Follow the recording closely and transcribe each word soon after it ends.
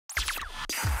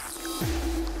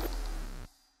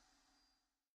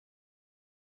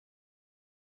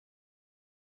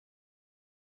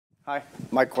Hi,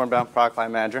 Mike Kornbaum, Product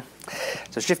Line Manager.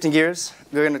 So shifting gears,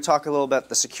 we're going to talk a little about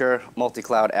the secure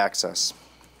multi-cloud access.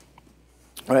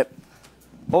 All right,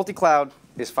 multi-cloud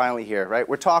is finally here, right?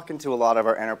 We're talking to a lot of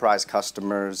our enterprise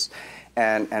customers,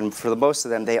 and for the most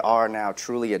of them, they are now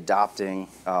truly adopting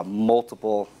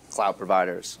multiple cloud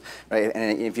providers, right?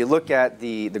 And if you look at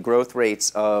the growth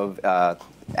rates of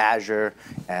Azure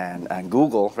and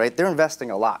Google, right, they're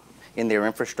investing a lot in their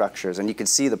infrastructures, and you can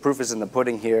see the proof is in the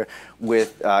pudding here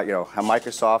with how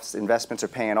Microsoft's investments are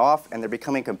paying off, and they're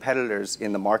becoming competitors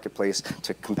in the marketplace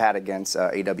to compete against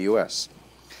AWS.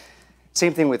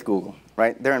 Same thing with Google,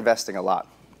 right? They're investing a lot.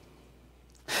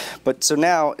 But so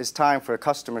now it's time for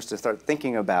customers to start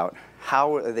thinking about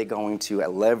how are they going to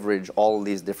leverage all of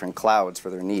these different clouds for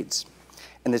their needs.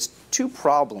 And there's two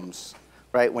problems,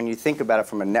 right, when you think about it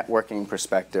from a networking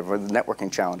perspective or the networking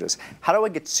challenges. How do I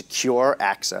get secure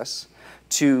access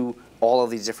to all of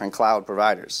these different cloud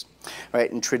providers, right?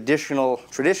 And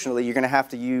traditionally, you're going to have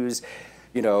to use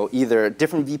either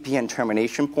different VPN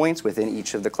termination points within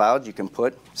each of the clouds. You can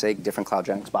put, say, different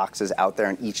CloudGenix boxes out there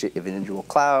in each individual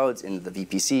clouds, in the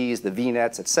VPCs, the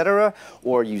VNets, et cetera,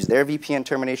 or use their VPN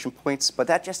termination points. But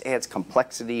that just adds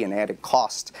complexity and added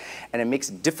cost, and it makes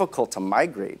it difficult to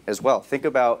migrate as well. Think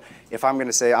about if I'm going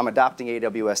to say I'm adopting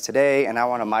AWS today, and I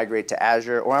want to migrate to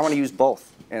Azure, or I want to use both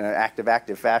in an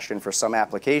active-active fashion for some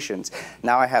applications.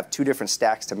 Now I have two different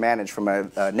stacks to manage from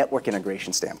a network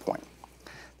integration standpoint.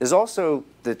 There's also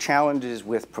the challenges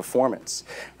with performance,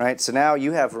 right? So now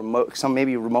you have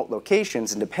maybe remote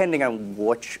locations, and depending on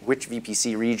which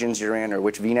VPC regions you're in or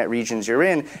which VNet regions you're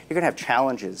in, you're going to have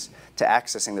challenges to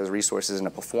accessing those resources in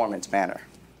a performance manner.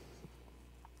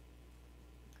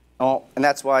 Well, and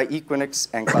that's why Equinix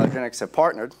and CloudGenix have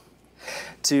partnered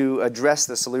to address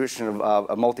the solution of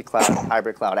a multi-cloud,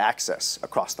 hybrid cloud access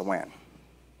across the WAN.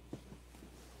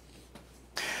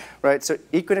 Right, so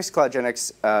Equinix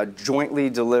CloudGenix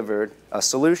jointly delivered a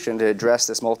solution to address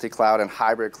this multi-cloud and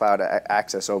hybrid cloud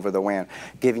access over the WAN,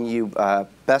 giving you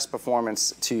best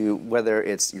performance to whether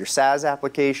it's your SaaS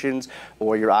applications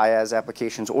or your IaaS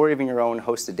applications or even your own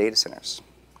hosted data centers.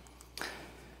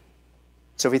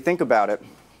 So if we think about it,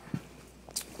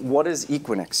 what is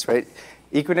Equinix, right?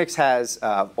 Equinix has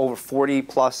over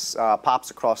 40-plus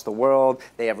PoPs across the world.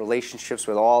 They have relationships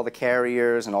with all the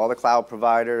carriers and all the cloud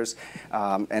providers,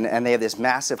 and they have this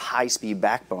massive high-speed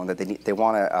backbone that they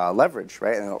want to leverage,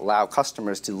 right, and allow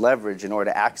customers to leverage in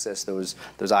order to access those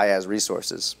IaaS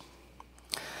resources.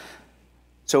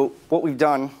 So what we've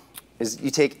done is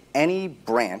you take any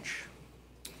branch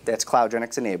that's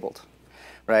CloudGenix enabled,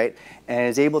 right, and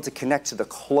is able to connect to the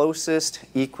closest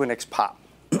Equinix PoP.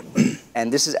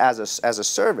 And this is as a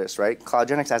service, right?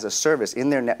 CloudGenix as a service in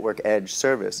their network edge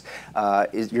service,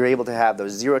 you're able to have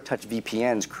those zero-touch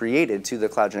VPNs created to the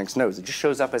CloudGenix nodes. It just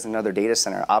shows up as another data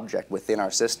center object within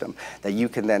our system that you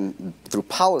can then, through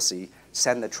policy,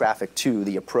 send the traffic to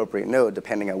the appropriate node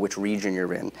depending on which region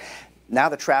you're in. Now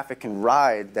the traffic can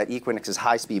ride that Equinix's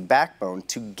high-speed backbone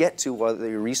to get to whether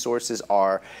your resources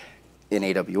are in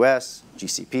AWS,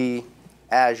 GCP,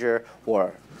 Azure,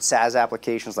 or SaaS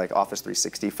applications like Office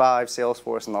 365,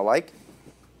 Salesforce, and the like.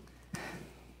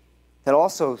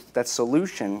 That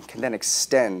solution can then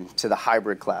extend to the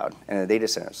hybrid cloud and the data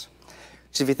centers.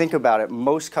 So if you think about it,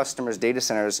 most customers' data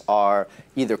centers are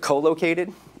either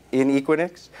co-located in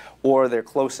Equinix, or they're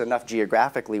close enough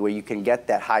geographically where you can get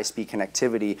that high-speed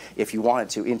connectivity, if you wanted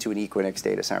to, into an Equinix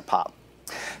data center PoP.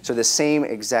 So the same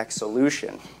exact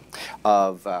solution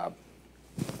of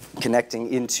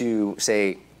connecting into,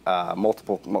 say,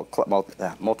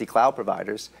 multi-cloud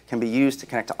providers can be used to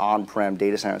connect to on-prem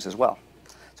data centers as well.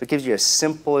 So it gives you a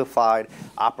simplified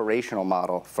operational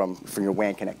model for your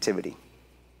WAN connectivity.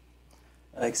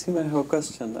 Actually, I have a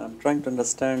question. I'm trying to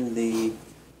understand it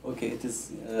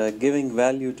is giving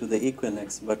value to the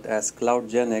Equinix, but as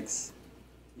CloudGenix,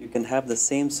 you can have the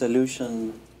same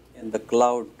solution in the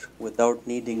cloud without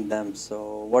needing them.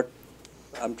 So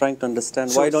I'm trying to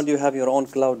understand, why don't you have your own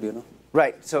cloud,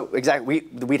 Right, so exactly,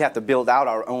 we'd have to build out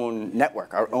our own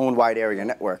network, our own wide area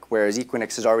network, whereas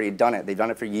Equinix has already done it. They've done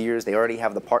it for years. They already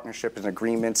have the partnerships and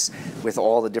agreements with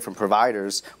all the different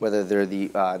providers, whether they're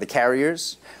the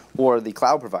carriers or the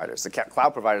cloud providers. The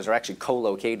cloud providers are actually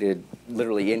co-located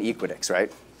literally in Equinix,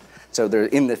 right? So they're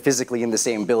physically in the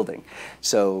same building.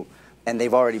 So, and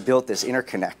they've already built this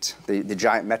interconnect, the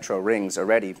giant metro rings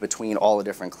already between all the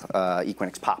different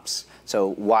Equinix PoPs. So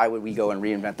why would we go and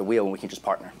reinvent the wheel when we can just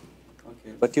partner?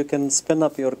 Okay. But you can spin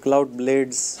up your cloud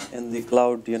blades in the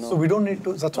cloud, So we don't need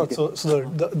to, that's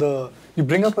what, you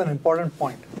bring up an important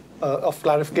point of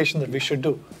clarification that we should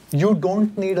do. You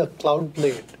don't need a cloud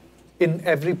blade in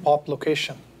every PoP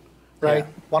location right?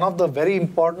 Yeah. One of the very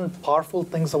important, powerful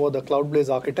things about the Cloud-Blaze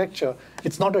architecture,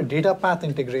 it's not a data path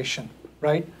integration,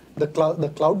 right? The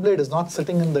Cloud-Blade is not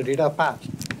sitting in the data path.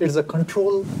 It is a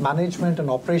control, management, and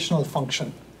operational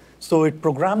function. So it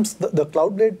programs, the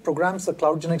Cloud-Blade programs the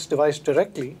CloudGenix device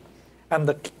directly, and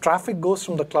the traffic goes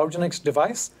from the CloudGenix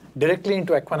device directly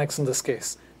into Equinix in this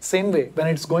case. Same way, when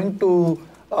it's going to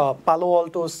Palo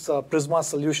Alto's Prisma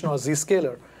solution or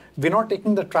Zscaler, we're not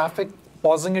taking the traffic,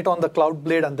 pausing it on the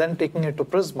Cloud-Blade, and then taking it to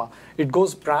Prisma. It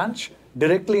goes branch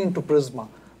directly into Prisma.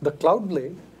 The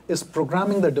Cloud-Blade is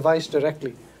programming the device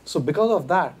directly. So because of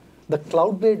that, the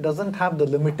Cloud-Blade doesn't have the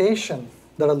limitation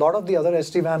that a lot of the other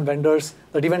SD-WAN vendors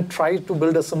that even try to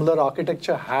build a similar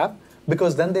architecture have,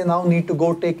 because then they now need to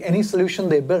go take any solution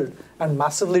they build and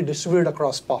massively distribute it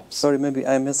across PoPs. Sorry, maybe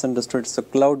I misunderstood. So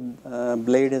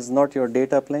Cloud-Blade is not your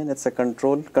data plane, it's a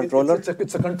controller?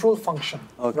 It's a control function,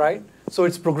 Okay. right? So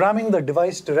it's programming the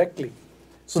device directly.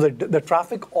 So the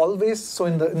traffic always, so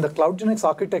in the CloudGenix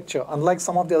architecture, unlike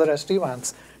some of the other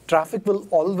SD-WANs, traffic will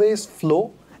always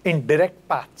flow in direct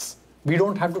paths. We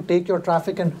don't have to take your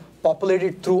traffic and populate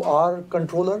it through our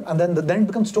controller, and then it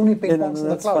becomes too many ping pongs in the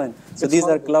that's cloud. fine. So It's these are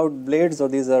horrible. Cloud Blades or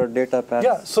these are data paths?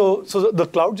 Yeah, so the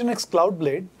CloudGenix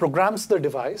Cloud-Blade programs the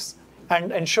device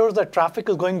and ensures that traffic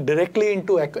is going directly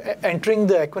into entering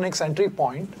the Equinix entry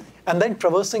point and then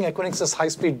traversing Equinix's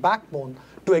high-speed backbone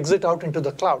to exit out into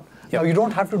the cloud. Yep. Now, you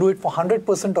don't have to do it for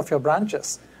 100% of your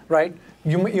branches, right?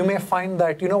 You may find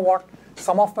that, you know what,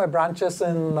 some of my branches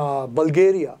in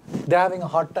Bulgaria, they're having a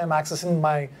hard time accessing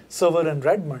my server in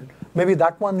Redmond. Maybe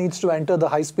that one needs to enter the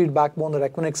high-speed backbone that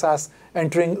Equinix has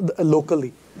entering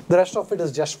locally. The rest of it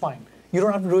is just fine. You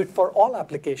don't have to do it for all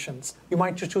applications. You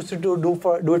might choose to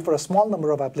do it for a small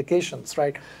number of applications,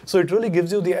 right? So it really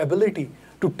gives you the ability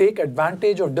to take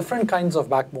advantage of different kinds of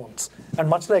backbones. And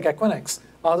much like Equinix,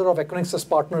 other of Equinix's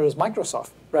partner is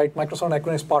Microsoft, right? Microsoft and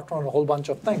Equinix partner on a whole bunch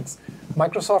of things.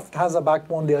 Microsoft has a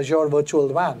backbone, the Azure Virtual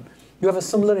WAN. You have a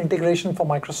similar integration for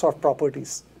Microsoft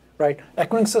properties, right?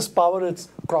 Equinix's power is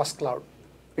cross-cloud.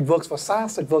 It works for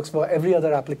SaaS, it works for every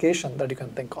other application that you can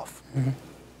think of. Mm-hmm.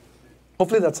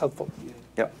 Hopefully that's helpful.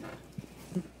 Yep.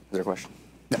 Is there a question?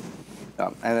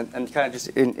 Yeah. And kind of just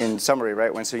in summary,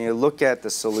 right, when you look at the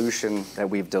solution that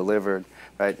we've delivered,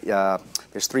 right,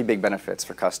 there's three big benefits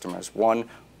for customers. One,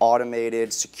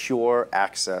 automated, secure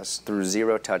access through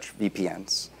zero-touch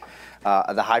VPNs.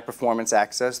 The high-performance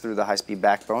access through the high-speed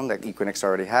backbone that Equinix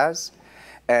already has.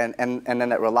 And then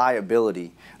that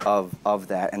reliability of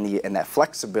that and that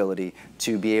flexibility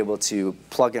to be able to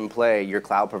plug and play your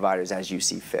cloud providers as you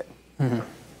see fit. Mm-hmm.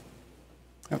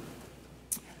 Yep.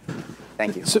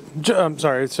 Thank you. So, I'm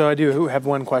sorry. So I do have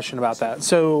one question about that.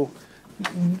 So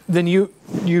then you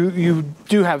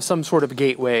do have some sort of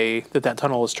gateway that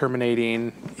tunnel is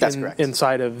terminating. That's correct.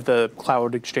 Inside of the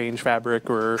cloud exchange fabric,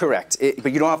 or correct.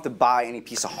 But you don't have to buy any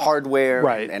piece of hardware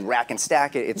right. and rack and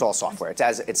stack it. It's all software.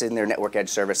 It's in their network edge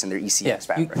service and their ECX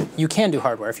fabric. You can do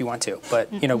hardware if you want to, but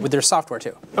there's software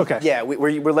too. Okay. Yeah,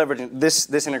 we're leveraging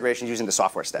this integration using the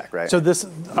software stack, right? So this,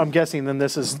 I'm guessing, then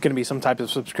this is going to be some type of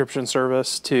subscription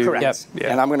service to. Correct. Yep.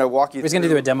 Yeah. And I'm going to walk you. He's going to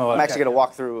do a demo. I'm actually going to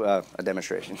walk through a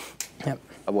demonstration. Yep.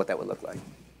 Of what that would look like.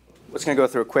 We're just going to go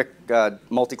through a quick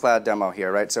multi-cloud demo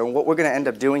here, right? So what we're going to end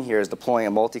up doing here is deploying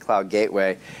a multi-cloud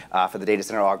gateway for the data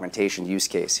center augmentation use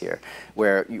case here,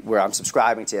 where I'm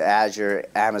subscribing to Azure,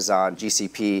 Amazon,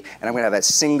 GCP, and I'm going to have that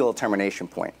single termination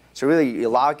point. So really, you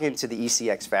log into the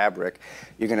ECX fabric,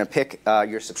 you're going to pick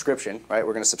your subscription, right?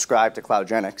 We're going to subscribe to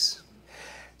CloudGenix.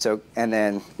 So, and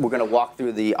then we're going to walk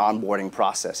through the onboarding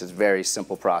process. It's a very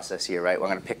simple process here, right? We're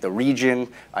going to pick the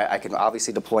region. I can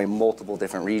obviously deploy multiple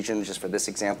different regions. Just for this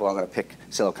example, I'm going to pick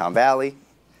Silicon Valley.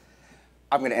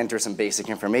 I'm going to enter some basic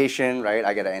information, right?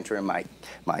 I got to enter in my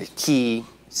key,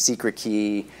 secret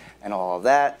key, and all of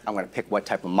that. I'm going to pick what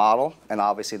type of model, and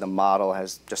obviously the model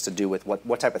has just to do with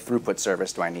what type of throughput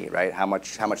service do I need, right? How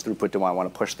much throughput do I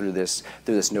want to push through this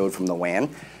node from the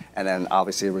WAN, and then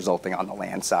obviously resulting on the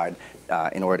LAN side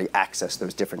in order to access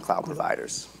those different cloud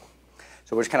providers.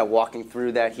 So we're just kind of walking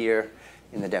through that here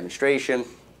in the demonstration.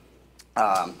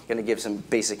 Going to give some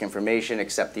basic information,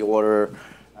 accept the order.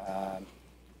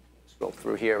 Scroll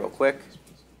through here real quick.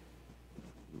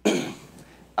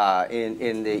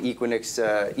 In the Equinix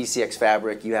ECX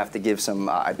fabric, you have to give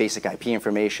some basic IP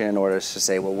information in order to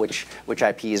say, well, which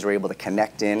IPs are able to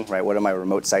connect in, right? What are my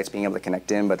remote sites being able to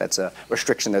connect in? But that's a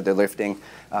restriction that they're lifting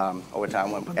over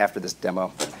time after this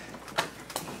demo.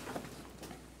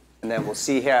 And then we'll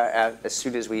see here as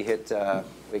soon as we hit,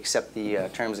 we accept the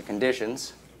terms and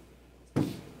conditions.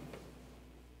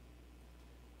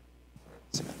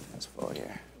 So let's forward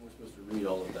here. We're supposed to read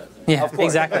all of that. Yeah, Of course,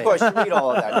 exactly. Of course, you need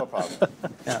all of that, no problem.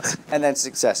 Yeah. And then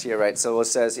success here, right? So it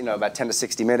says, about 10 to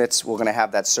 60 minutes, we're going to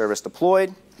have that service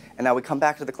deployed. And now we come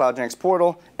back to the CloudGenix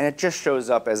portal, and it just shows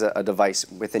up as a device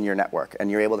within your network. And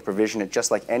you're able to provision it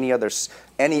just like any other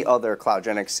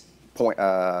CloudGenix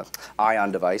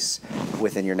Ion device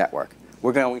within your network.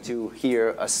 We're going to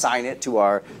here assign it to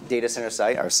our data center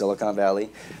site, our Silicon Valley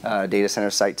data center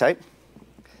site type.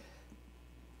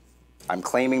 I'm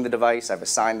claiming the device. I've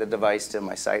assigned the device to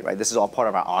my site. Right. This is all part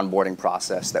of our onboarding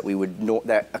process that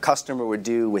that a customer would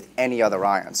do with any other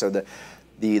Ion. So the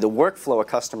workflow a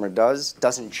customer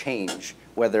doesn't change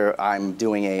whether I'm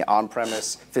doing a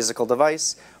on-premise physical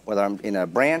device, whether I'm in a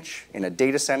branch, in a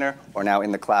data center, or now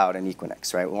in the cloud in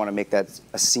Equinix. Right. We want to make that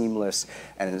a seamless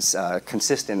and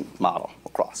consistent model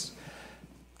across.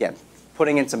 Again,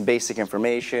 putting in some basic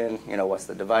information. What's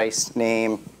the device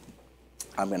name?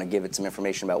 I'm going to give it some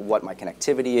information about what my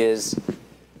connectivity is.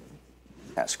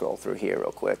 I'll scroll through here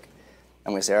real quick.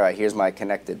 I'm going to say, all right, here's my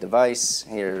connected device.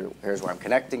 Here's where I'm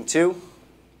connecting to.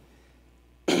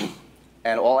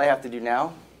 And all I have to do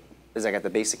now is I got the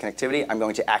basic connectivity. I'm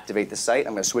going to activate the site.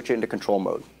 I'm going to switch it into control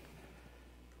mode.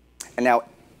 And now,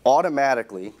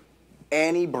 automatically,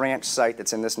 any branch site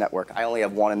that's in this network, I only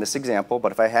have one in this example,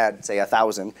 but if I had, say,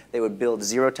 1,000, they would build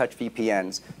zero-touch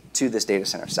VPNs to this data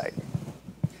center site.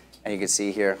 And you can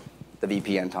see here the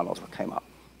VPN tunnels came up.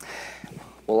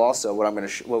 Well, also, what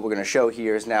we're going to show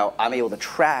here is now I'm able to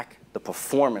track the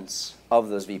performance of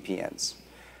those VPNs,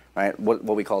 right? What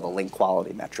we call the link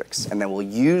quality metrics. And then we'll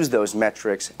use those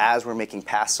metrics as we're making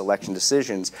path selection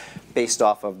decisions based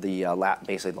off of the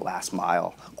basically the last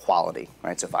mile quality,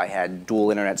 right? So if I had dual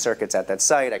internet circuits at that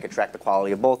site, I could track the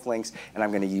quality of both links, and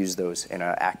I'm going to use those in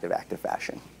an active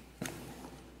fashion.